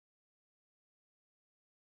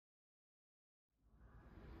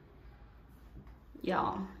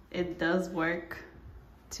Y'all, it does work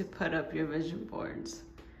to put up your vision boards.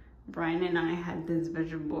 Brian and I had these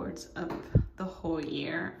vision boards up the whole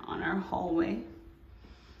year on our hallway,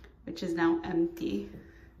 which is now empty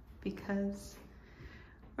because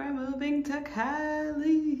we're moving to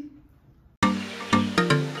Cali.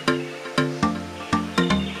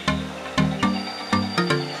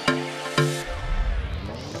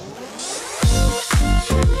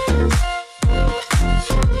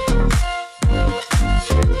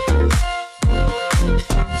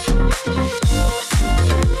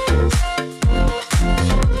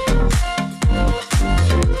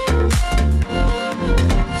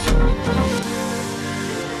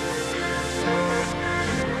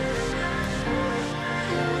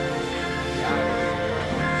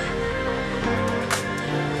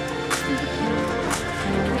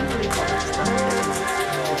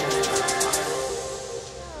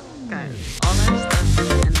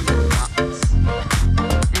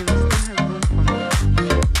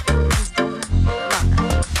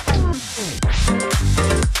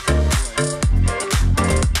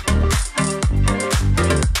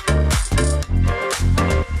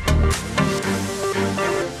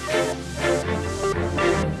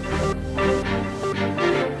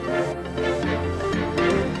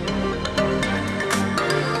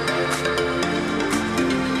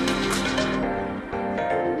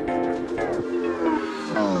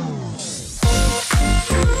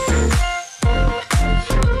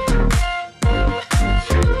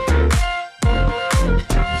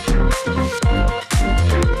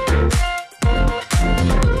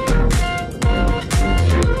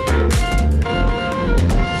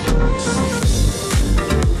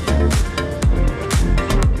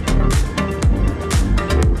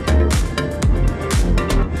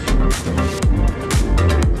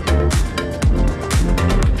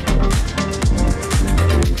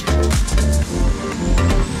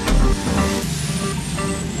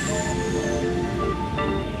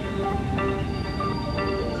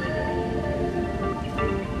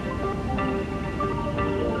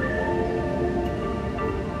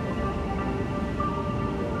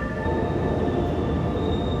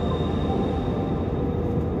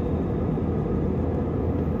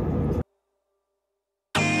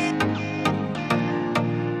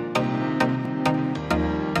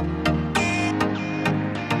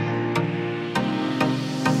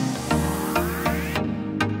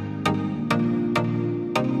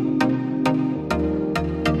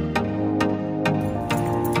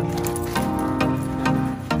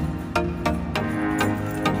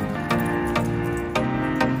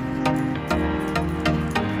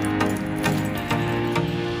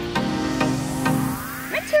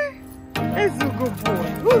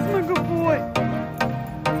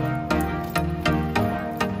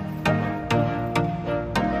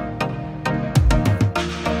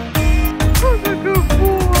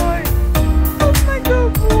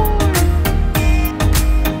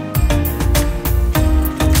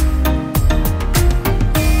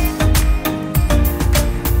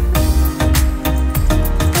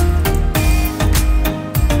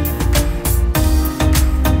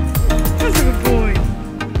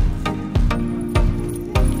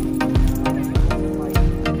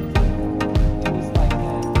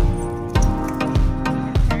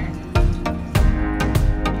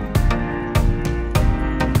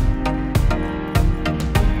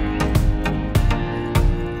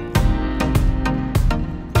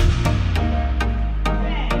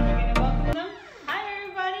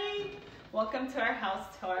 Welcome to our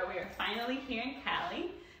house tour. We are finally here in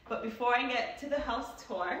Cali. But before I get to the house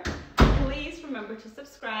tour, please remember to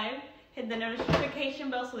subscribe, hit the notification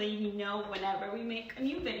bell so that you know whenever we make a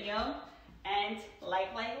new video, and like.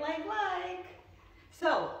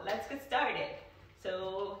 So let's get started.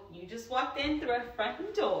 So you just walked in through our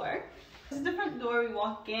front door. This is the front door. We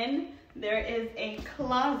walk in. There is a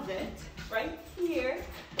closet right here,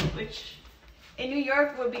 which in New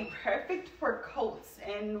York would be perfect for coats,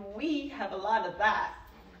 and we have a lot of that.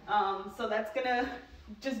 So that's gonna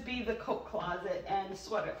just be the coat closet and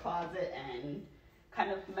sweater closet and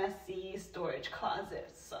kind of messy storage closet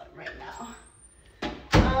right now.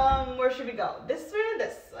 Where should we go? This way or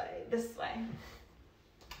this way? This way.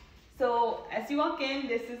 So as you walk in,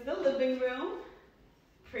 this is the living room.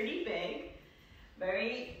 Pretty big,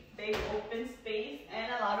 very big open space,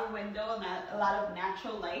 and a lot of window and a lot of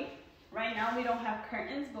natural light. Right now we don't have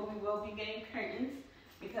curtains, but we will be getting curtains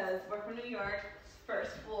because we're from New York,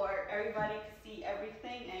 first floor, everybody can see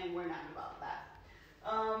everything, and we're not about that.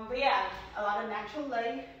 But yeah, a lot of natural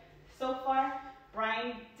light. So far,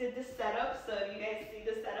 Brian did the setup, so if you guys see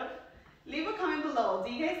the setup, leave a comment below.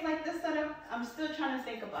 Do you guys like this setup? I'm still trying to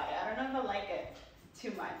think about it. I don't know if I like it.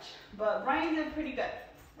 too much. But Brian did pretty good.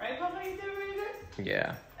 Right, Papa? You did pretty good?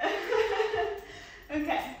 Yeah.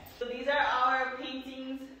 Okay. So these are our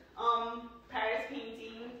paintings, Paris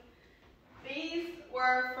paintings. These were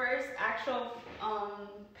our first actual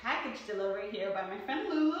package delivery here by my friend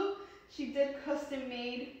Lulu. She did custom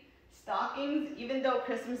made stockings. Even though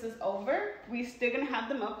Christmas is over, we still gonna have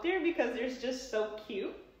them up there because they're just so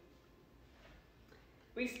cute.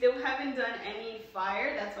 We still haven't done any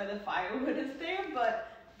fire, that's why the firewood is there, but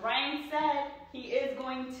Brian said he is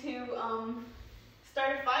going to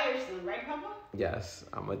start a fire soon, right, Papa? Yes,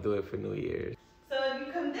 I'm gonna do it for New Year's. So if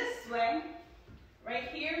you come this way, right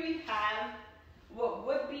here we have what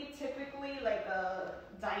would be typically like a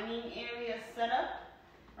dining area setup.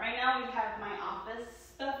 Right now we have my office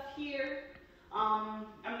stuff here. I'm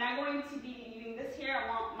not going to be leaving this here. I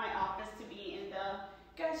want my office to be in the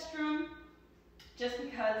guest room just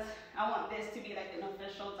because I want this to be like an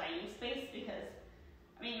official dining space because,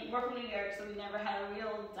 I mean, we're from New York, so we never had a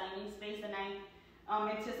real dining space, and I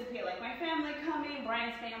anticipate like my family coming,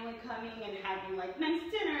 Brian's family coming, and having like nice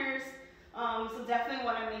dinners. So definitely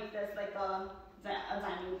want to make this like a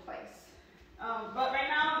dining place. But right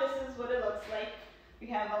now, this is what it looks like. We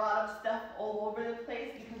have a lot of stuff all over the place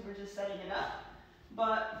because we're just setting it up.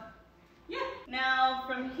 But yeah, now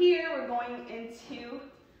from here, we're going into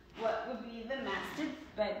what would be the master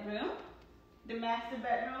bedroom. The master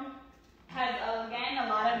bedroom has, again, a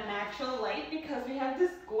lot of natural light because we have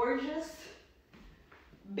this gorgeous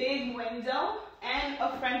big window and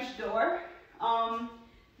a French door.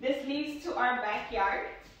 This leads to our backyard.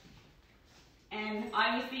 And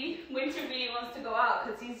obviously, Winter really wants to go out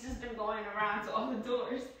because he's just been going around to all the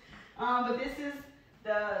doors. But this is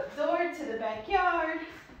the door to the backyard.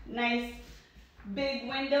 Nice big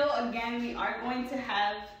window. Again, we are going to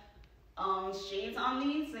have shades on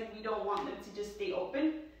these. Like, we don't want them to just stay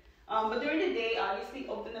open. But during the day, obviously,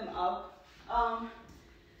 open them up.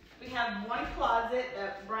 We have one closet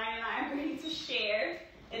that Brian and I are ready to share.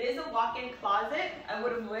 It is a walk-in closet. I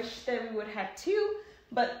would have wished that we would have two,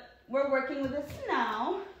 but we're working with this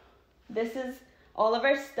now. This is all of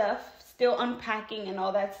our stuff, still unpacking and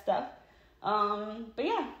all that stuff. But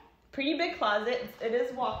yeah, pretty big closet. It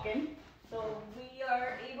is walk-in, so we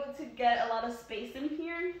are able to get a lot of space in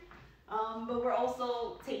here. But we're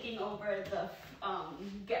also taking over the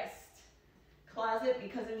guest closet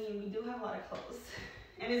because, I mean, we do have a lot of clothes.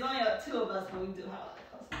 And there's only two of us, but we do have a lot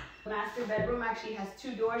of clothes. The master bedroom actually has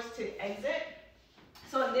two doors to exit.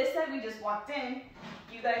 So on this side, we just walked in.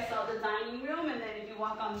 You guys saw the dining room, and then if you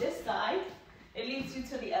walk on this side, it leads you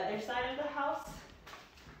to the other side of the house.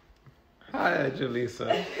 Hi,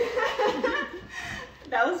 Julissa.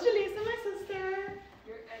 That was Julissa, my sister.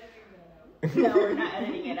 You're editing that out. No, we're not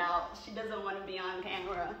editing it out. She doesn't want to be on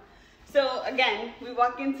camera. So again, we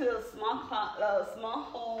walk into a small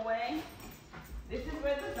hallway. This is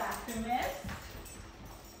where the bathroom is.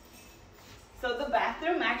 So the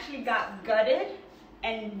bathroom actually got gutted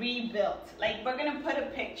and rebuilt. Like, we're gonna put a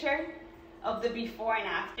picture of the before and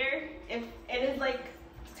after. If it is like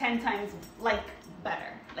 10 times like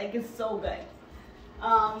better. Like, it's so good.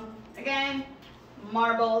 Again,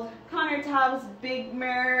 marbled countertops, big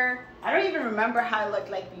mirror. I don't even remember how it looked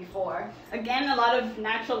like before. Again, a lot of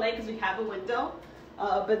natural light because we have a window.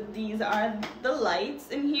 But these are the lights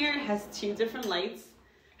in here. It has two different lights.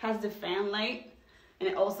 It has the fan light, and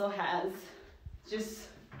it also has just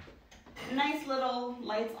nice little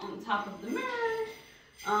lights on top of the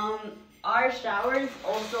mirror. Our showers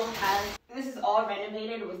also have, this is all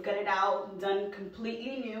renovated. It was gutted out, done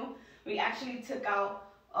completely new. We actually took out,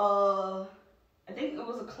 I think it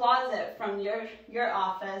was a closet from your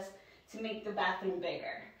office to make the bathroom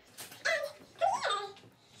bigger.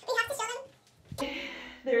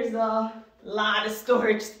 There's a lot of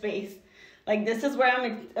storage space. Like, this is where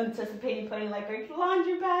I'm anticipating putting like a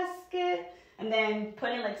laundry basket, and then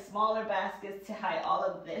putting like smaller baskets to hide all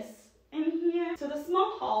of this in here. So the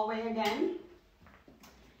small hallway again,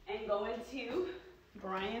 and go into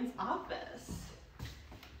Brian's office.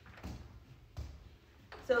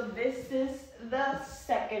 So this is the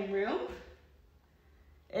second room.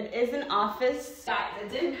 It is an office. Guys,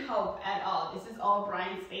 it didn't help at all. This is all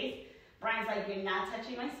Brian's space. Brian's like, you're not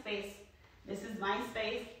touching my space. This is my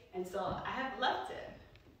space. And so I have left it.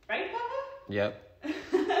 Right, Papa? Yep.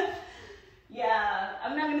 Yeah,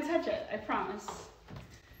 I'm not gonna touch it, I promise.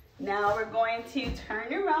 Now we're going to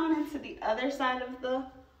turn around into the other side of the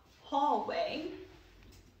hallway.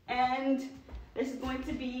 And this is going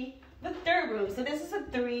to be the third room. So this is a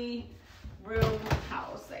 3-room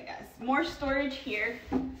house, I guess. More storage here,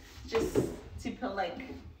 just to put like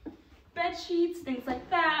bed sheets, things like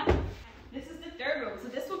that. This is the third room. So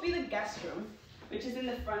this will be the guest room. which is in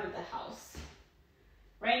the front of the house.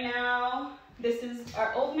 Right now, this is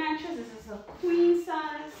our old mattress. This is a queen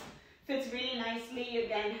size. Fits really nicely.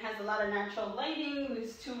 Again, has a lot of natural lighting.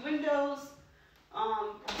 There's 2 windows.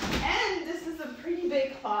 And this is a pretty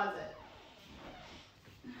big closet.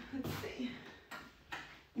 Let's see.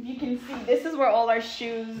 If you can see, this is where all our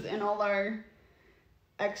shoes and all our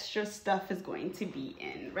extra stuff is going to be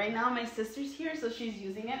in. Right now, my sister's here, so she's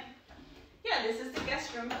using it. Yeah, this is the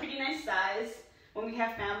guest room. Pretty nice size. When we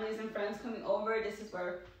have families and friends coming over, this is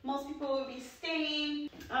where most people will be staying.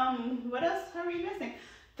 What else are we missing?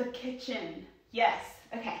 The kitchen. Yes.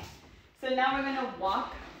 Okay. So now we're gonna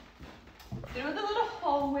walk through the little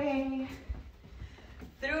hallway,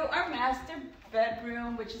 through our master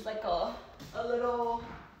bedroom, which is like a little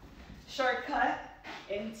shortcut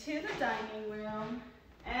into the dining room.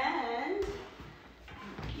 And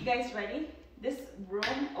you guys ready? This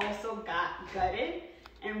room also got gutted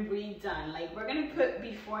and redone. Like, we're gonna put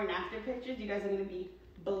before and after pictures. You guys are gonna be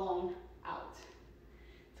blown out.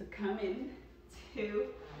 So come in to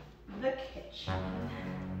the kitchen.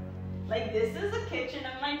 Like, this is the kitchen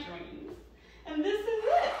of my dreams. And this is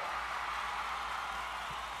it.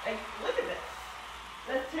 Like, look at this.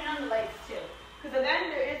 Let's turn on the lights too. Because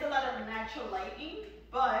again, there is a lot of natural lighting,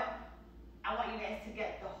 but I want you guys to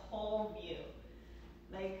get the whole view.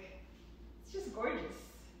 Like, it's just gorgeous.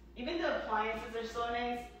 Even the appliances are so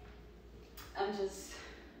nice. I'm just,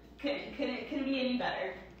 couldn't be any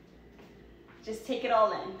better. Just take it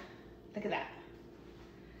all in. Look at that.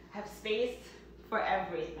 I have space for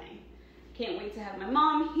everything. Can't wait to have my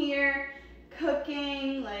mom here,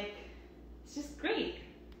 cooking. Like, it's just great.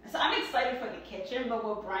 So I'm excited for the kitchen, but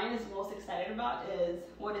what Brian is most excited about is,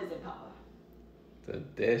 what is it, Papa? The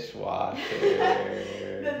dishwasher.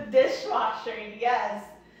 The dishwasher, yes.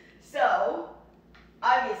 So,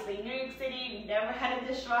 obviously, New York City, we never had a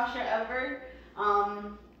dishwasher ever.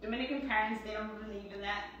 Dominican parents, they don't believe in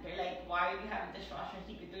that. They're like, why do you have a dishwasher if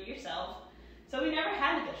you could do it yourself? So we never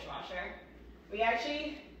had a dishwasher. We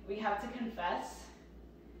have to confess,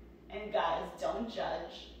 and guys, don't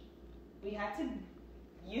judge. We had to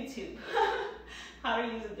YouTube how to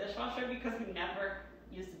use a dishwasher because we never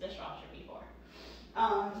used a dishwasher before.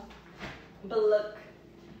 But look,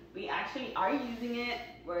 we actually are using it.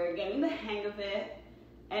 We're getting the hang of it,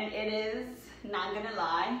 and it is, not gonna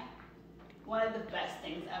lie, one of the best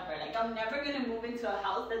things ever. Like, I'm never gonna move into a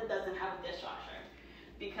house that doesn't have a dishwasher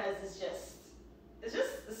because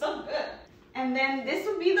it's so good. And then this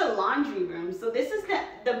would be the laundry room. So this is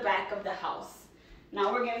the back of the house.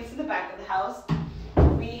 Now we're getting to the back of the house.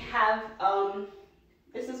 We have,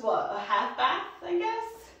 this is what, a half bath, I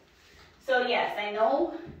guess? So yes, I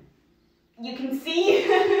know you can see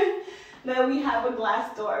that we have a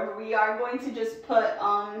glass door, but we are going to just put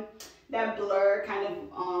that blur kind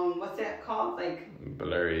of, what's that called? Like,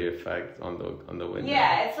 blurry effect on the window.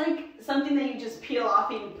 Yeah, it's like something that you just peel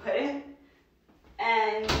off and you put it.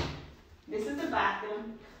 And this is the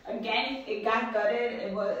bathroom. Again, it got gutted.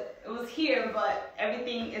 It was here, but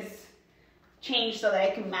everything is changed so that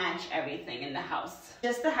it can match everything in the house.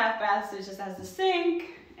 Just the half bath, so it just has the sink,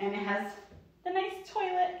 and it has the nice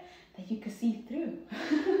toilet that you can see through.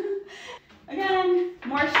 Again,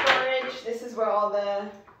 more storage. This is where all the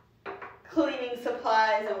cleaning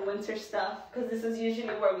supplies and winter stuff, because this is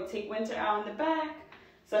usually where we take winter out in the back.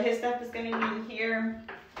 So his stuff is going to be here.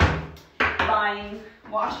 Buying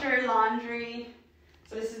washer, laundry.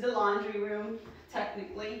 So this is the laundry room,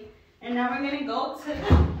 technically. And now we're gonna go to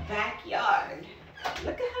the backyard.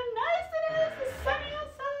 Look at how nice it is. It's sunny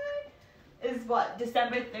outside. It's what,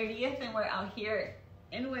 December 30th, and we're out here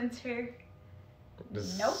in winter.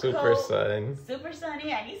 No super coat, sun. super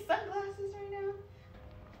sunny. I need sunglasses right now.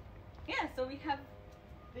 Yeah, so we have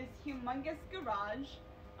this humongous garage.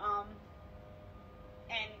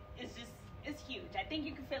 And it's huge. I think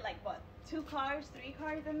you can fit like, what, 2 cars, 3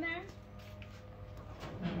 cars in there.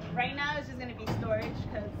 Right now it's just gonna be storage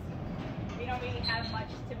because we don't really have much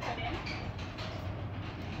to put in.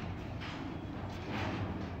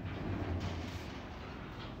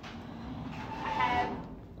 I have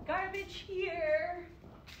garbage here,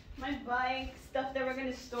 my bike, stuff that we're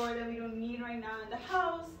gonna store that we don't need right now in the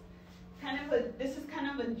house. This is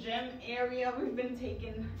kind of a gym area we've been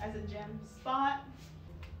taking as a gym spot.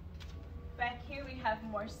 Back here we have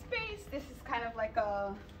more space. This is kind of like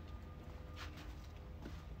a,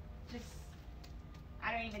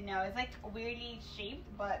 I don't even know. It's like weirdly shaped,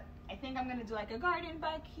 but I think I'm gonna do like a garden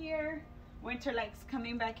back here. Winter likes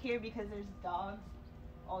coming back here because there's dogs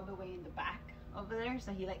all the way in the back over there.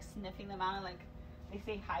 So he likes sniffing them out, like they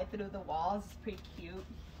say hi through the walls. It's pretty cute.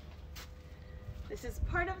 This is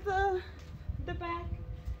part of the back.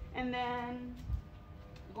 And then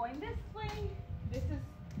going this way, this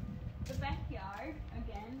is the backyard.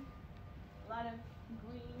 Again, a lot of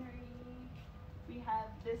greenery. We have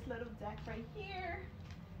this little deck right here.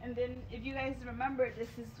 And then if you guys remember, this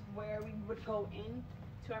is where we would go in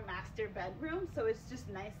to our master bedroom. So it's just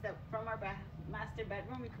nice that from our master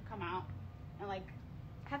bedroom, we could come out and like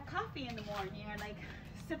have coffee in the morning or like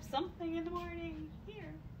sip something in the morning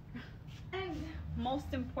here. And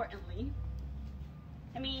most importantly,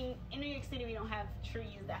 I mean, in New York City, we don't have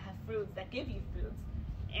trees that have fruits, that give you fruits,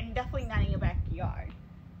 and definitely not in your backyard.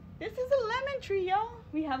 This is a lemon tree, y'all.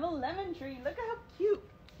 We have a lemon tree. Look at how cute.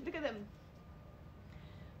 Look at them.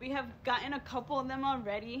 We have gotten a couple of them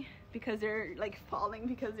already because they're like falling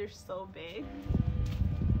because they're so big.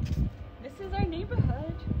 This is our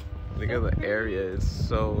neighborhood. Look at the area. It's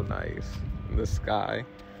so nice. The sky.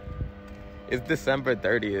 It's December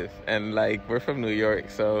 30th, and like we're from New York,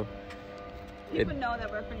 so people know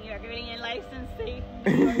that we're from New York. We're getting a license state.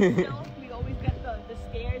 We always get the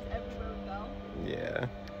scares everywhere we go. Yeah,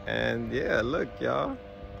 and yeah, look, y'all.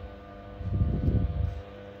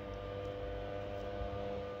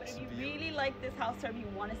 But if you really like this house tour, if you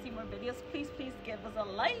want to see more videos, please give us a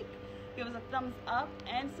like, give us a thumbs up,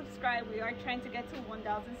 and subscribe. We are trying to get to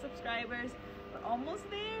 1,000 subscribers. We're almost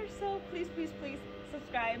there, so please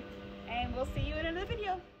subscribe, and we'll see you in another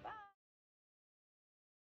video.